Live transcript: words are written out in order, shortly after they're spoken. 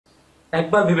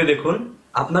একবার ভেবে দেখুন,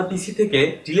 আপনার পিসি থেকে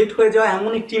ডিলিট হয়ে যাওয়া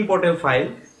এমন একটি ইম্পর্টেন্ট ফাইল,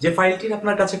 যে ফাইলটির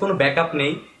আপনার কাছে কোনো ব্যাকআপ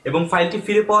নেই এবং ফাইলটি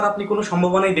ফিরে পাওয়ার আপনি কোনো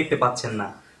সম্ভাবনাই দেখতে পাচ্ছেন না।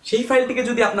 সেই ফাইলটিকে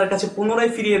যদি আপনার কাছে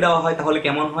পুনরায় ফিরিয়ে দেওয়া হয় তাহলে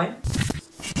কেমন হয়?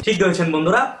 ঠিক ধরেছেন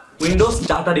বন্ধুরা, উইন্ডোজ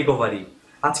ডাটা রিকভারি।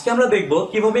 আজকে আমরা দেখব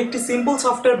কিভাবে একটি সিম্পল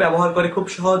সফটওয়্যার ব্যবহার করে খুব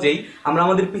সহজেই আমরা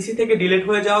আমাদের পিসি থেকে ডিলিট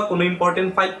হয়ে যাওয়া কোনো ইম্পর্টেন্ট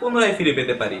ফাইল পুনরায় ফিরে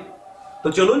পেতে পারি। তো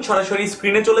চলুন সরাসরি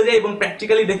স্ক্রিনে চলে যাই এবং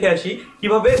প্র্যাকটিক্যালি দেখে আসি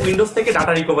কিভাবে উইন্ডোজ থেকে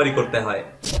ডাটা রিকভারি করতে হয়।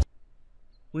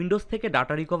 উইন্ডোজ থেকে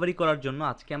ডাটা রিকভারি করার জন্য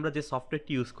আজকে আমরা যে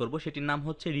সফটওয়্যারটি ইউজ করব সেটির নাম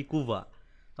হচ্ছে রিকুভা।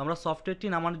 তো আমরা সফটওয়্যারটি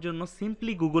নামার জন্য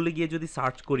সিম্পলি গুগলে গিয়ে যদি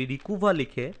সার্চ করি রিকুভা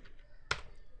লিখে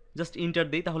জাস্ট ইন্টার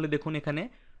দিই, তাহলে দেখুন এখানে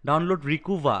ডাউনলোড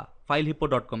রিকুভা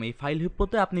filehippo.com, এই ফাইল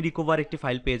হিপ্পোতে আপনি রিকুভার একটি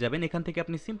ফাইল পেয়ে যাবেন। এখান থেকে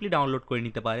আপনি সিম্পলি ডাউনলোড করে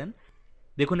নিতে পারেন।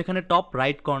 দেখুন এখানে টপ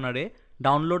রাইট কর্নারে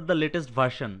ডাউনলোড দ্য লেটেস্ট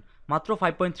ভার্সন, মাত্র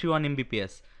 5.31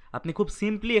 MBps। আপনি খুব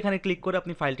সিম্পলি এখানে ক্লিক করে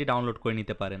আপনি ফাইলটি ডাউনলোড করে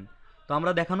নিতে পারেন। তো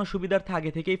আমরা দেখানোর সুবিধার্থে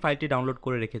আগে থেকেই ফাইলটি ডাউনলোড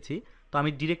করে রেখেছি। তো আমি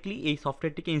ডিরেক্টলি এই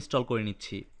সফটওয়্যারটিকে ইনস্টল করে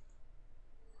নিচ্ছি।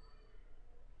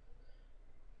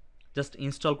 জাস্ট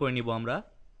ইনস্টল করে নিব আমরা।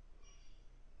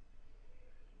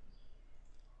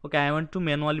 ওকে, I want to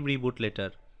manually reboot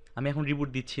letter. আমি এখন রিবুট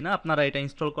দিচ্ছি না, আপনারা এটা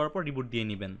ইনস্টল করার পর রিবুট দিয়ে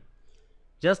নেবেন।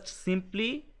 জাস্ট সিম্পলি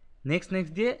নেক্সট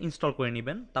দিয়ে ইনস্টল করে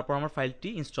নেবেন, তারপর আমার ফাইলটি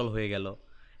ইনস্টল হয়ে গেল।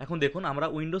 এখন দেখুন আমরা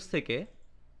উইন্ডোজ থেকে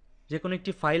যে কোনো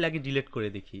একটি ফাইল আগে ডিলিট করে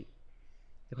দেখি।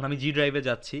 এখন আমি জি ড্রাইভে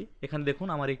যাচ্ছি, এখানে দেখুন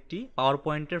আমার একটি পাওয়ার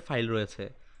পয়েন্টের ফাইল রয়েছে।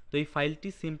 তো এই ফাইলটি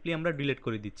সিম্পলি আমরা ডিলিট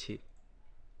করে দিচ্ছি।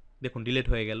 দেখুন ডিলিট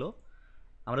হয়ে গেল।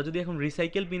 আমরা যদি এখন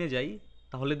রিসাইকেল বিনে যাই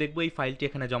তাহলে দেখব এই ফাইলটি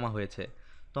এখানে জমা হয়েছে।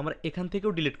 তো আমরা এখান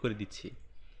থেকেও ডিলিট করে দিচ্ছি।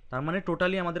 তার মানে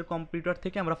টোটালি আমাদের কম্পিউটার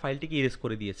থেকে আমরা ফাইলটিকে ইরেজ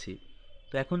করে দিয়েছি।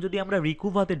 তো এখন যদি আমরা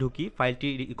রিকুভাতে ঢুকি ফাইলটি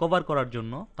রিকভার করার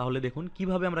জন্য, তাহলে দেখুন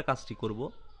কিভাবে আমরা কাজটি করব।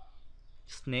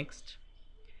 নেক্সট,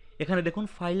 এখানে দেখুন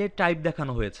ফাইলের টাইপ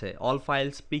দেখানো হয়েছে, all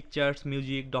files, pictures,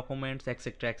 music, documents,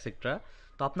 etcetera etcetera.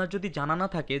 তো আপনার যদি জানা না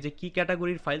থাকে যে কি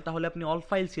ক্যাটাগরির ফাইল, তাহলে আপনি অল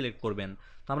ফাইল সিলেক্ট করবেন।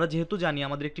 তো আমরা যেহেতু জানি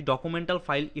আমাদের একটি ডকুমেন্টাল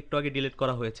ফাইল একটু আগে ডিলিট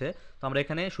করা হয়েছে, তো আমরা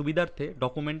এখানে সুবিধার্থে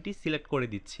ডকুমেন্টটি সিলেক্ট করে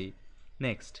দিচ্ছি।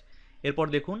 নেক্সট, এরপর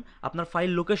দেখুন আপনার ফাইল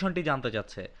লোকেশনটি জানতে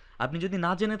চাচ্ছে। আপনি যদি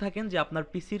না জেনে থাকেন যে আপনার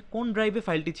পিসির কোন ড্রাইভে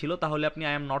ফাইলটি ছিল, তাহলে আপনি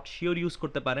I am not sure use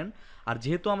করতে পারেন। আর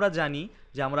যেহেতু আমরা জানি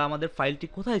যে আমাদের ফাইলটি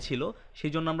কোথায় ছিল,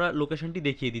 সেই জন্য আমরা লোকেশনটি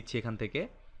দেখিয়ে দিচ্ছি। এখান থেকে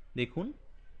দেখুন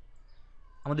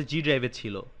আমাদের জি ড্রাইভে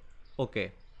ছিল। ওকে,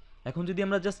 এখন যদি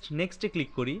আমরা জাস্ট নেক্সটে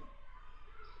ক্লিক করি,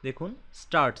 দেখুন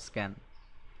স্টার্ট স্ক্যান।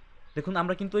 দেখুন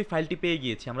আমরা কিন্তু ওই ফাইলটি পেয়ে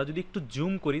গিয়েছি। আমরা যদি একটু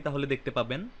জুম করি তাহলে দেখতে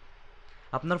পাবেন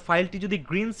আপনার ফাইলটি যদি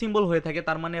গ্রিন সিম্বল হয়ে থাকে,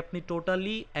 তার মানে আপনি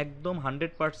টোটালি একদম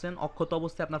 100% অক্ষত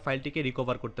অবস্থায় আপনার ফাইলটিকে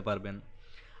রিকভার করতে পারবেন।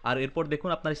 আর এরপর দেখুন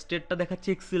আপনার স্টেটটা দেখাচ্ছে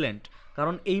এক্সিলেন্ট,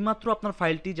 কারণ এইমাত্র আপনার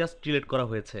ফাইলটি জাস্ট ডিলিট করা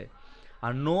হয়েছে।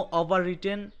 আর no over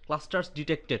written clusters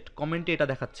detected কমেন্টে এটা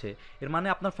দেখাচ্ছে। এর মানে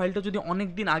আপনার ফাইলটা যদি অনেক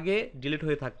দিন আগে ডিলিট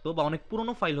হয়ে থাকতো বা অনেক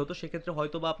পুরনো ফাইল হতো, সেক্ষেত্রে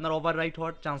হয়তো বা আপনার ওভার রাইট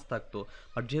হওয়ার চান্স থাকতো।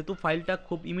 আর যেহেতু ফাইলটা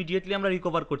খুব ইমিডিয়েটলি আমরা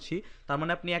রিকভার করছি, তার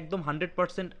মানে আপনি একদম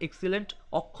 100% এক্সিলেন্ট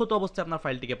অক্ষত অবস্থায় আপনার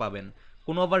ফাইলটিকে পাবেন।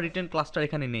 কোনো ওভার রিটেন ক্লাস্টার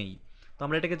এখানে নেই। তো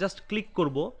আমরা এটাকে জাস্ট ক্লিক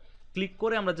করব। ক্লিক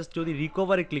করে আমরা জাস্ট যদি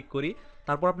রিকভারে ক্লিক করি,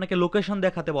 তারপর আপনাকে লোকেশন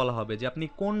দেখাতে বলা হবে যে আপনি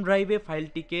কোন ড্রাইভে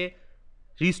ফাইলটিকে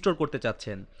রিস্টোর করতে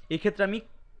চাচ্ছেন। এক্ষেত্রে আমি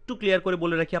একটু ক্লিয়ার করে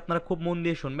বলে রাখি, আপনারা খুব মন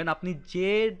দিয়ে শুনবেন। আপনি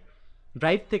যে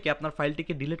ড্রাইভ থেকে আপনার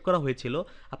ফাইলটিকে ডিলিট করা হয়েছিল,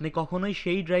 আপনি কখনোই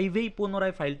সেই ড্রাইভেই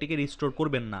পুনরায় ফাইলটিকে রিস্টোর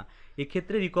করবেন না।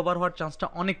 এক্ষেত্রে রিকভার হওয়ার চান্সটা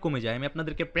অনেক কমে যায়। আমি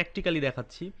আপনাদেরকে প্র্যাকটিক্যালি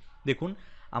দেখাচ্ছি। দেখুন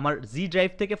আমার জি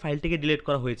ড্রাইভ থেকে ফাইলটিকে ডিলিট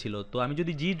করা হয়েছিল। তো আমি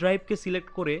যদি জি ড্রাইভকে সিলেক্ট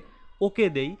করে ওকে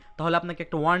দেই, তাহলে আপনাকে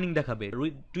একটা ওয়ার্নিং দেখাবে,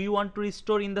 do you want to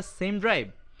restore in the same drive,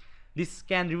 this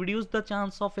can reduce the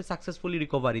chance of A successfully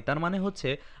recovery. তার মানে হচ্ছে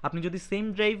আপনি যদি সেম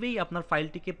ড্রাইভেই আপনার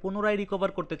ফাইলটিকে পুনরায়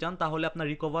রিকভার করতে চান, তাহলে আপনার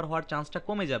রিকভার হওয়ার চান্সটা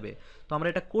কমে যাবে। তো আমরা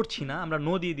এটা করছি না, আমরা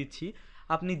নো দিয়ে দিচ্ছি।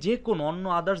 আপনি যে কোনো অন্য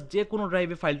আদার্স যে কোনো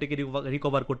ড্রাইভে ফাইলটিকে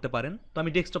রিকভার করতে পারেন। তো আমি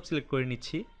ডেস্কটপ সিলেক্ট করে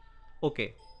নিচ্ছি। ওকে,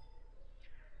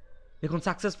 দেখুন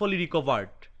successfully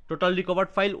recovered, total recovered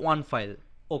file 1 file.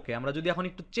 ওকে, আমরা যদি এখন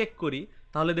একটু চেক করি,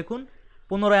 তাহলে দেখুন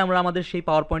পুনরায় আমরা আমাদের সেই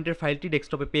পাওয়ার পয়েন্টের ফাইলটি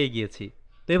ডেস্কটপে পেয়ে গিয়েছি।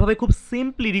 তো এভাবে খুব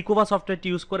সিম্পলি রিকুভা সফটওয়্যারটি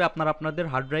ইউজ করে আপনারা আপনাদের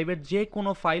হার্ড ড্রাইভের যে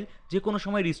কোনো ফাইল যে কোনো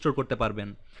সময় রিস্টোর করতে পারবেন।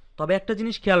 তবে একটা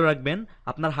জিনিস খেয়াল রাখবেন,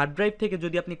 আপনার হার্ড ড্রাইভ থেকে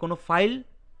যদি আপনি কোনো ফাইল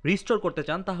রিস্টোর করতে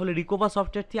চান, তাহলে রিকুভা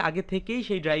সফটওয়্যারটি আগে থেকেই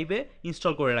সেই ড্রাইভে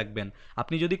ইনস্টল করে রাখবেন।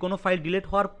 আপনি যদি কোনো ফাইল ডিলিট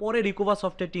হওয়ার পরে রিকুভা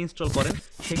সফটওয়্যারটি ইনস্টল করেন,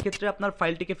 সেক্ষেত্রে আপনার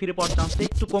ফাইলটিকে ফিরে পাওয়ার চান্সটা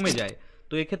একটু কমে যায়।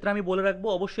 তো এক্ষেত্রে আমি বলে রাখবো,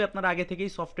 অবশ্যই আপনারা আগে থেকেই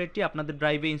সফটওয়্যারটি আপনাদের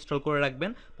ড্রাইভে ইনস্টল করে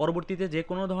রাখবেন। পরবর্তীতে যে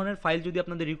কোনো ধরনের ফাইল যদি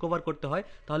আপনাদের রিকভার করতে হয়,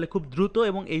 তাহলে খুব দ্রুত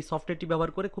এবং এই সফটওয়্যারটি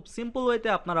ব্যবহার করে খুব সিম্পল ওয়েতে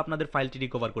আপনারা আপনাদের ফাইলটি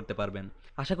রিকভার করতে পারবেন।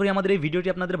 আশা করি আমাদের এই ভিডিওটি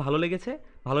আপনাদের ভালো লেগেছে।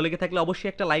 ভালো লেগে থাকলে অবশ্যই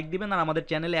একটা লাইক দিবেন, আর আমাদের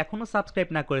চ্যানেলে এখনও সাবস্ক্রাইব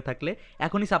না করে থাকলে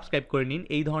এখনই সাবস্ক্রাইব করে নিন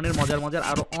এই ধরনের মজার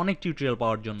আরও অনেক টিউটোরিয়াল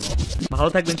পাওয়ার জন্য। ভালো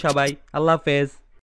থাকবেন সবাই, আল্লাহ হাফেজ।